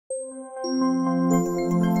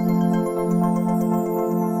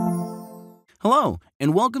Hello,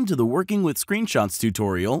 and welcome to the Working with Screenshots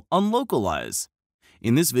tutorial on Lokalise.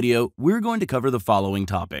 In this video, we're going to cover the following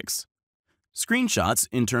topics. Screenshots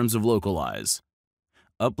in terms of Lokalise.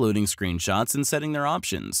 Uploading screenshots and setting their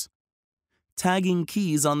options. Tagging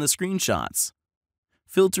keys on the screenshots.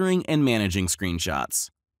 Filtering and managing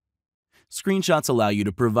screenshots. Screenshots allow you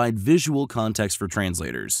to provide visual context for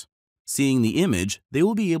translators. Seeing the image, they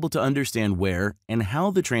will be able to understand where and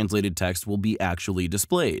how the translated text will be actually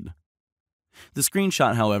displayed. The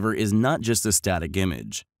screenshot, however, is not just a static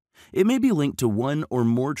image. It may be linked to one or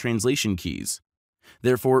more translation keys.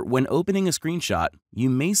 Therefore, when opening a screenshot, you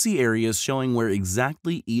may see areas showing where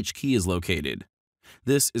exactly each key is located.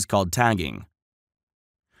 This is called tagging.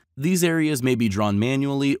 These areas may be drawn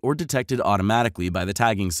manually or detected automatically by the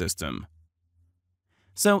tagging system.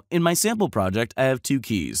 So, in my sample project, I have two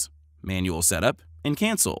keys, Manual Setup and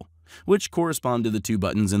Cancel, which correspond to the two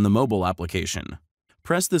buttons in the mobile application.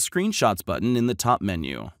 Press the Screenshots button in the top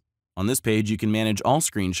menu. On this page, you can manage all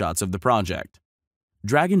screenshots of the project.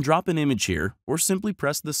 Drag and drop an image here, or simply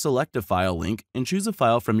press the Select a File link and choose a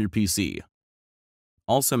file from your PC.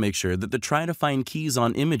 Also make sure that the Try to Find Keys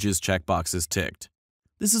on Images checkbox is ticked.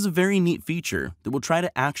 This is a very neat feature that will try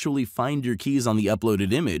to actually find your keys on the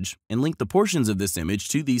uploaded image and link the portions of this image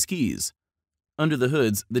to these keys. Under the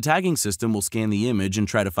hoods, the tagging system will scan the image and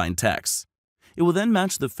try to find text. It will then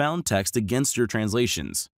match the found text against your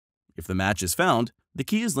translations. If the match is found, the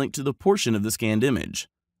key is linked to the portion of the scanned image.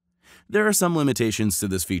 There are some limitations to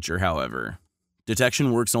this feature, however.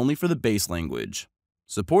 Detection works only for the base language.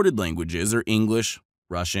 Supported languages are English,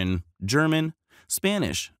 Russian, German,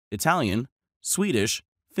 Spanish, Italian, Swedish,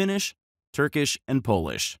 Finnish, Turkish, and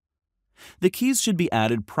Polish. The keys should be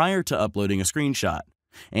added prior to uploading a screenshot,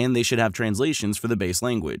 and they should have translations for the base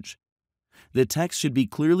language. The text should be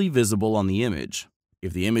clearly visible on the image.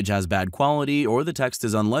 If the image has bad quality or the text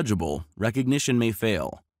is unlegible, recognition may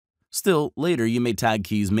fail. Still, later you may tag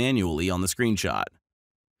keys manually on the screenshot.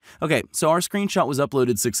 Okay, so our screenshot was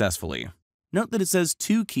uploaded successfully. Note that it says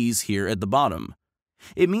two keys here at the bottom.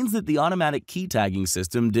 It means that the automatic key tagging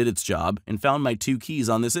system did its job and found my two keys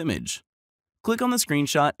on this image. Click on the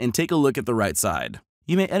screenshot and take a look at the right side.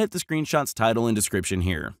 You may edit the screenshot's title and description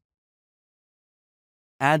here.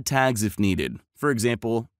 Add tags if needed, for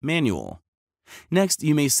example, manual. Next,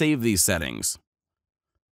 you may save these settings.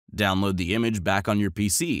 Download the image back on your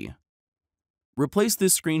PC. Replace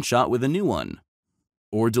this screenshot with a new one.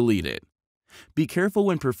 Or delete it. Be careful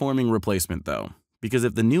when performing replacement though, because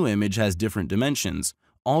if the new image has different dimensions,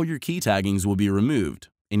 all your key taggings will be removed,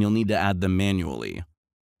 and you'll need to add them manually.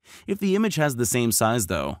 If the image has the same size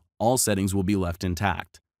though, all settings will be left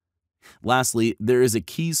intact. Lastly, there is a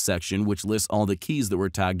Keys section which lists all the keys that were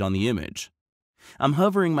tagged on the image. I'm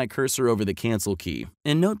hovering my cursor over the Cancel key,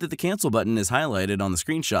 and note that the Cancel button is highlighted on the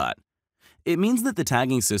screenshot. It means that the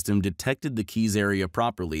tagging system detected the keys area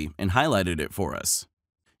properly and highlighted it for us.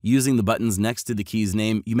 Using the buttons next to the key's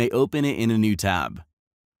name, you may open it in a new tab.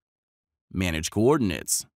 Manage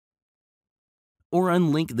coordinates. Or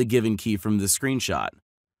unlink the given key from the screenshot.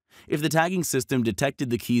 If the tagging system detected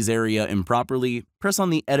the keys area improperly, press on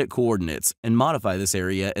the Edit Coordinates and modify this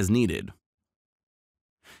area as needed.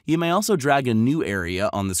 You may also drag a new area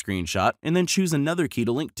on the screenshot and then choose another key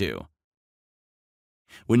to link to.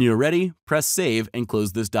 When you're ready, press Save and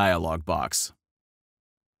close this dialog box.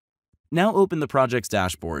 Now open the project's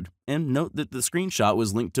dashboard and note that the screenshot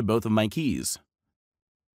was linked to both of my keys.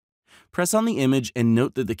 Press on the image and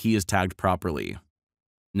note that the key is tagged properly.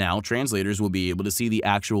 Now, translators will be able to see the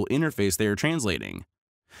actual interface they are translating.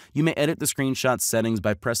 You may edit the screenshot settings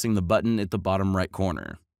by pressing the button at the bottom right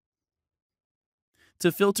corner.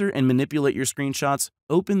 To filter and manipulate your screenshots,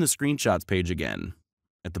 open the Screenshots page again.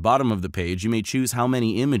 At the bottom of the page, you may choose how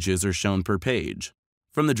many images are shown per page.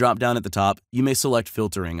 From the drop-down at the top, you may select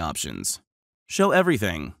filtering options. Show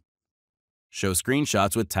everything. Show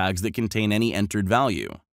screenshots with tags that contain any entered value.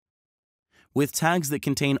 With tags that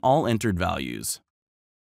contain all entered values.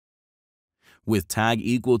 With tag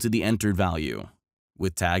equal to the entered value.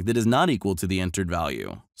 With tag that is not equal to the entered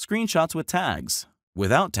value. Screenshots with tags.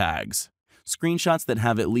 Without tags. Screenshots that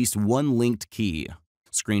have at least one linked key.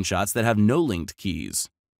 Screenshots that have no linked keys.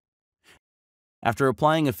 After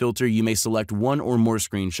applying a filter, you may select one or more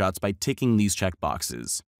screenshots by ticking these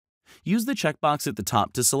checkboxes. Use the checkbox at the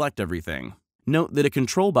top to select everything. Note that a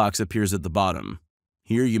control box appears at the bottom.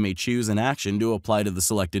 Here you may choose an action to apply to the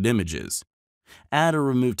selected images. Add or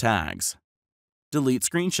remove tags. Delete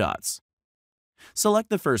screenshots. Select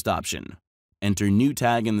the first option. Enter new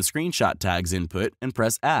tag in the screenshot tags input and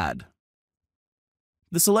press Add.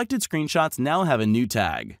 The selected screenshots now have a new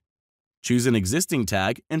tag. Choose an existing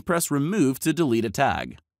tag and press Remove to delete a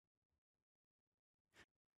tag.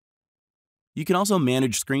 You can also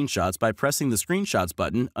manage screenshots by pressing the Screenshots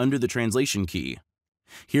button under the translation key.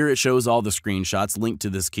 Here it shows all the screenshots linked to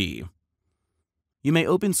this key. You may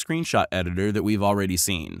open Screenshot Editor that we've already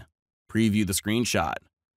seen, preview the screenshot,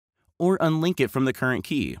 or unlink it from the current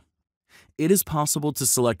key. It is possible to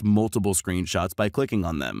select multiple screenshots by clicking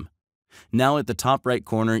on them. Now at the top right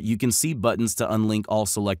corner, you can see buttons to unlink all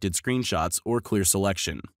selected screenshots or clear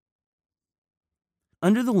selection.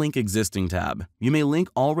 Under the Link Existing tab, you may link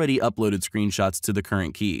already uploaded screenshots to the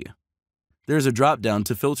current key. There's a drop-down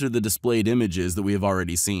to filter the displayed images that we have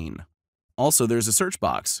already seen. Also, there's a search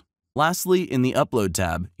box. Lastly, in the Upload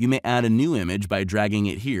tab, you may add a new image by dragging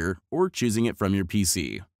it here or choosing it from your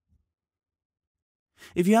PC.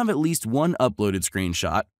 If you have at least one uploaded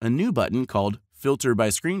screenshot, a new button called Filter by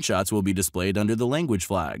Screenshots will be displayed under the language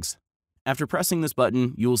flags. After pressing this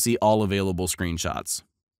button, you will see all available screenshots.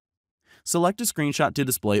 Select a screenshot to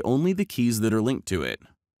display only the keys that are linked to it.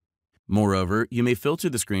 Moreover, you may filter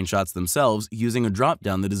the screenshots themselves using a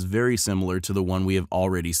drop-down that is very similar to the one we have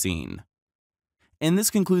already seen. And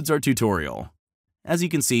this concludes our tutorial. As you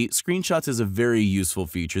can see, Screenshots is a very useful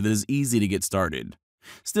feature that is easy to get started.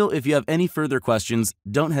 Still, if you have any further questions,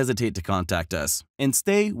 don't hesitate to contact us, and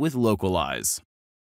stay with Lokalise.